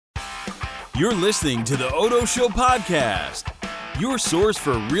You're listening to the Odo Show podcast, your source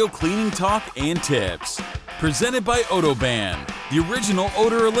for real cleaning talk and tips. Presented by Odoban, the original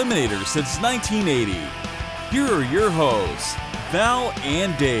odor eliminator since 1980. Here are your hosts, Val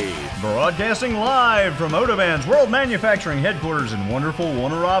and Dave. Broadcasting live from Odoban's World Manufacturing Headquarters in wonderful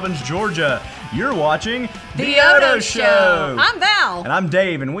Warner Robins, Georgia. You're watching The Odo Show. I'm Val. And I'm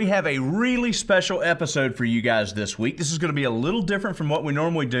Dave, and we have a really special episode for you guys this week. This is going to be a little different from what we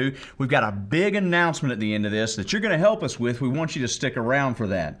normally do. We've got a big announcement at the end of this that you're going to help us with. We want you to stick around for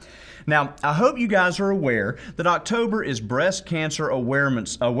that. Now, I hope you guys are aware that October is Breast Cancer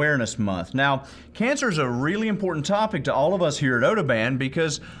Awareness Month. Now, cancer is a really important topic to all of us here at Odoban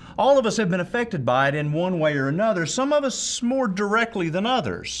because all of us have been affected by it in one way or another, some of us more directly than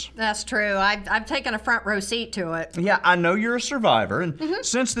others. That's true. I've taken a front row seat to it. Yeah, I know you're a survivor, and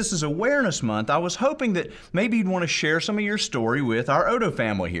since this is Awareness Month, I was hoping that maybe you'd want to share some of your story with our Odo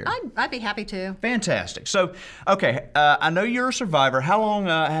family here. I'd be happy to. Fantastic. So, okay, I know you're a survivor. How long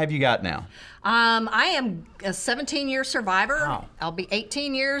have you got now? I am a 17-year survivor. Wow. I'll be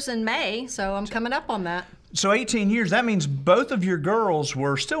 18 years in May, so I'm coming up on that. So 18 years, that means both of your girls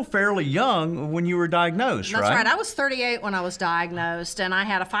were still fairly young when you were diagnosed, right? That's right. I was 38 when I was diagnosed, and I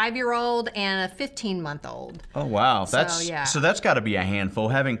had a 5-year-old and a 15-month-old. Oh, wow. So that's got to be a handful,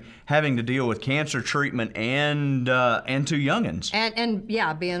 having to deal with cancer treatment and two youngins. And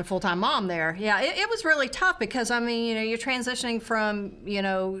yeah, being a full-time mom there. Yeah, it was really tough because, I mean, you're transitioning from,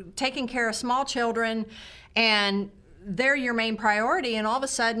 taking care of small children and they're your main priority, and all of a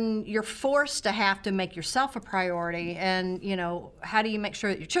sudden you're forced to have to make yourself a priority. And how do you make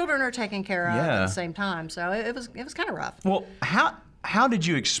sure that your children are taken care of at the same time? So it was kind of rough. Well, how did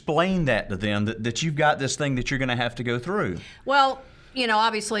you explain that to them that you've got this thing that you're going to have to go through? Well,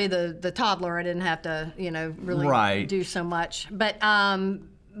 obviously the toddler, I didn't have to really do so much, but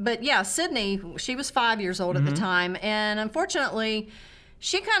yeah, Sydney, she was 5 years old at the time, and unfortunately,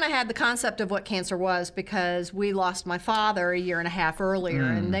 she kind of had the concept of what cancer was because we lost my father a year and a half earlier,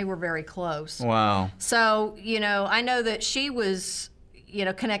 and they were very close. Wow. So, I know that she was,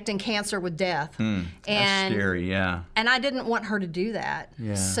 connecting cancer with death. That's scary, yeah. And I didn't want her to do that.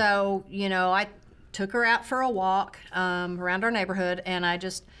 Yeah. So, I took her out for a walk around our neighborhood, and I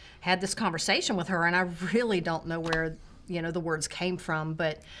just had this conversation with her, and I really don't know where, the words came from,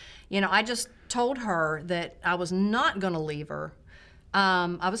 but, I just told her that I was not going to leave her.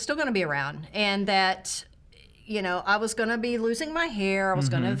 I was still going to be around, and that, I was going to be losing my hair. I was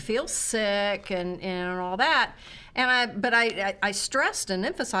going to feel sick and all that. But I stressed and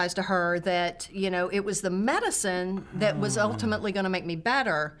emphasized to her that, it was the medicine that was ultimately going to make me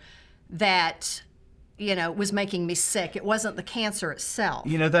better that, was making me sick. It wasn't the cancer itself.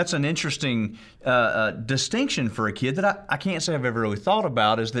 That's an interesting distinction for a kid that I can't say I've ever really thought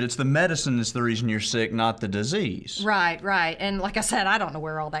about, is that it's the medicine that's the reason you're sick, not the disease. Right. And like I said, I don't know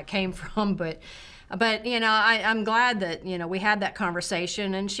where all that came from, but I'm glad that, we had that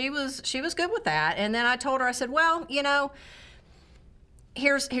conversation, and she was good with that. And then I told her, I said, well,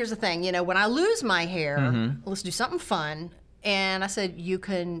 here's the thing, when I lose my hair, let's do something fun. And I said, you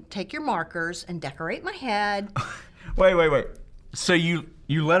can take your markers and decorate my head. Wait. So you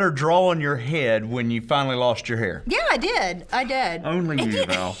let her draw on your head when you finally lost your hair? Yeah, I did. Only you,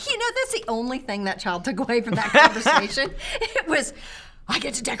 Val. That's the only thing that child took away from that conversation. It was, I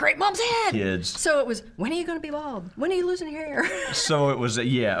get to decorate Mom's head. Kids. So it was, when are you going to be bald? When are you losing your hair? So it was,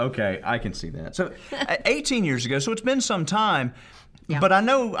 okay, I can see that. So 18 years ago, so it's been some time. Yeah. But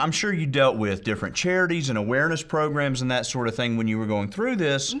I'm sure you dealt with different charities and awareness programs and that sort of thing when you were going through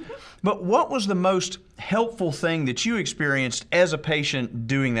this. But what was the most helpful thing that you experienced as a patient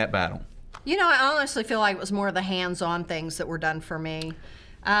doing that battle? I honestly feel like it was more of the hands-on things that were done for me.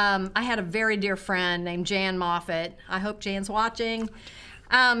 I had a very dear friend named Jan Moffitt. I hope Jan's watching.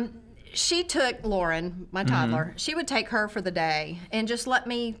 She took Lauren, my toddler. She would take her for the day and just let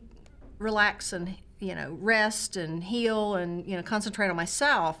me relax and rest and heal and, concentrate on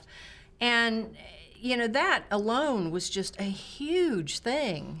myself. And, that alone was just a huge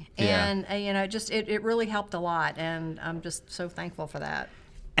thing. Yeah. And, it really helped a lot. And I'm just so thankful for that.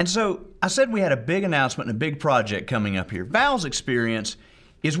 And so I said we had a big announcement and a big project coming up here. Val's experience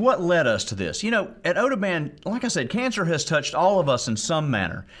is what led us to this. At Odoban, like I said, cancer has touched all of us in some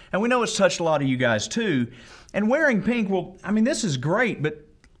manner. And we know it's touched a lot of you guys too. And wearing pink, well, this is great, but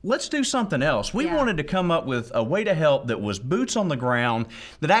let's do something else. We wanted to come up with a way to help that was boots on the ground,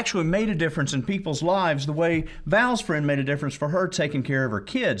 that actually made a difference in people's lives the way Val's friend made a difference for her taking care of her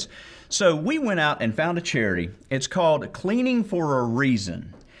kids. So we went out and found a charity. It's called Cleaning for a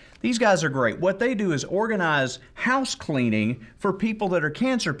Reason. These guys are great. What they do is organize house cleaning for people that are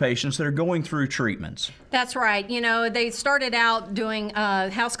cancer patients that are going through treatments. That's right. You know, they started out doing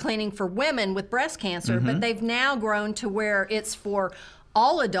house cleaning for women with breast cancer, but they've now grown to where it's for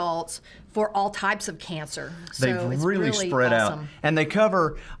all adults for all types of cancer. They've So it's really spread out. awesome. And they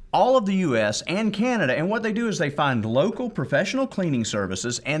cover all of the U.S. and Canada. And what they do is they find local professional cleaning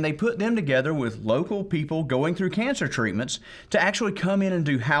services and they put them together with local people going through cancer treatments to actually come in and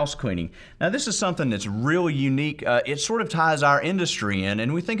do house cleaning. Now, this is something that's really unique. It sort of ties our industry in,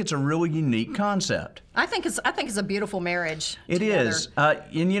 and we think it's a really unique concept. I think it's a beautiful marriage. It together. is.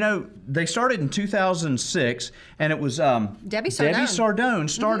 And you know, they started in 2006, and it was Debbie Sardone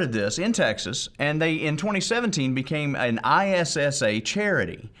started this in Texas, and they in 2017 became an ISSA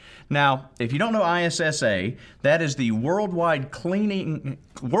charity. Now, if you don't know ISSA, that is the Worldwide Cleaning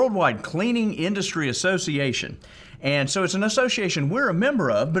Industry Association. And so it's an association we're a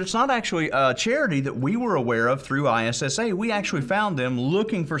member of, but it's not actually a charity that we were aware of through ISSA. We actually found them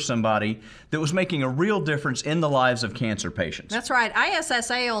looking for somebody that was making a real difference in the lives of cancer patients. That's right.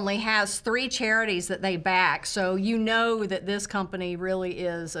 ISSA only has 3 charities that they back, so you know that this company really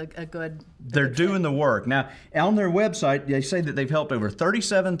is a good. They're doing the work. Now, on their website, they say that they've helped over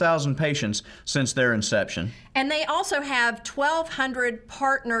 37,000 patients since their inception. And they also have 1,200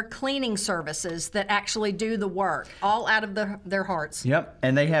 partner cleaning services that actually do the work, all out of their hearts. Yep,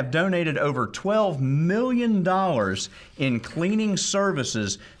 and they have donated over $12 million in cleaning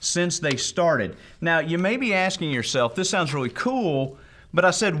services since they started. Now, you may be asking yourself, this sounds really cool, but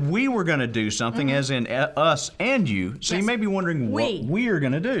I said we were going to do something, as in us and you, so you may be wondering what we are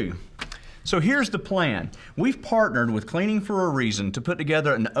going to do. So here's the plan. We've partnered with Cleaning for a Reason to put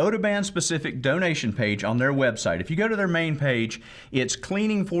together an Odoban-specific donation page on their website. If you go to their main page, it's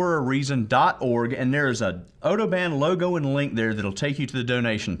cleaningforareason.org, and there is a Odoban logo and link there that'll take you to the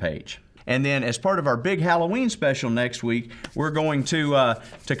donation page. And then as part of our big Halloween special next week, we're going to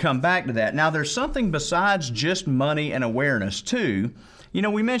come back to that. Now, there's something besides just money and awareness, too. You know,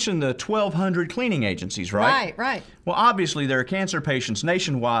 we mentioned the 1,200 cleaning agencies, right? Right. Well, obviously, there are cancer patients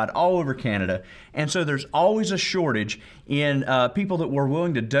nationwide, all over Canada, and so there's always a shortage in people that were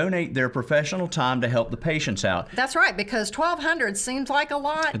willing to donate their professional time to help the patients out. That's right, because 1,200 seems like a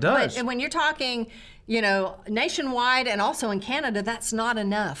lot. It does. But when you're talking, you know, nationwide and also in Canada, that's not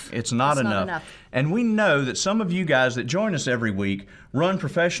enough. It's not enough. And we know that some of you guys that join us every week run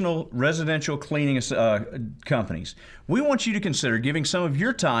professional residential cleaning companies. We want you to consider giving some of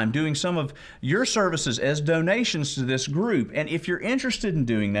your time, doing some of your services as donations to this group. And if you're interested in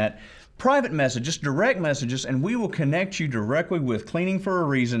doing that, private messages, direct messages, and we will connect you directly with Cleaning for a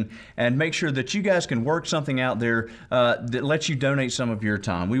Reason and make sure that you guys can work something out there that lets you donate some of your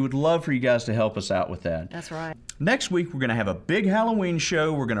time. We would love for you guys to help us out with that. That's right. Next week, we're going to have a big Halloween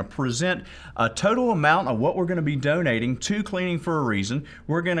show. We're going to present a total amount of what we're going to be donating to Cleaning for a Reason.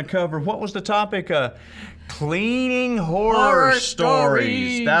 We're going to cover, what was the topic? Cleaning horror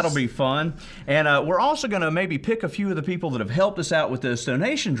stories. That'll be fun. And we're also going to maybe pick a few of the people that have helped us out with this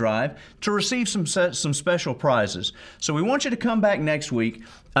donation drive to receive some special prizes. So we want you to come back next week.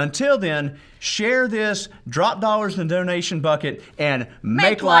 Until then, share this, drop dollars in the donation bucket, and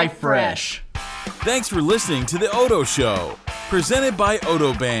make life fresh. Thanks for listening to The Odo Show, presented by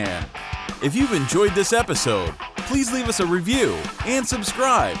Odoban. If you've enjoyed this episode, please leave us a review and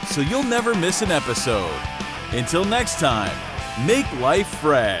subscribe so you'll never miss an episode. Until next time, make life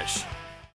fresh.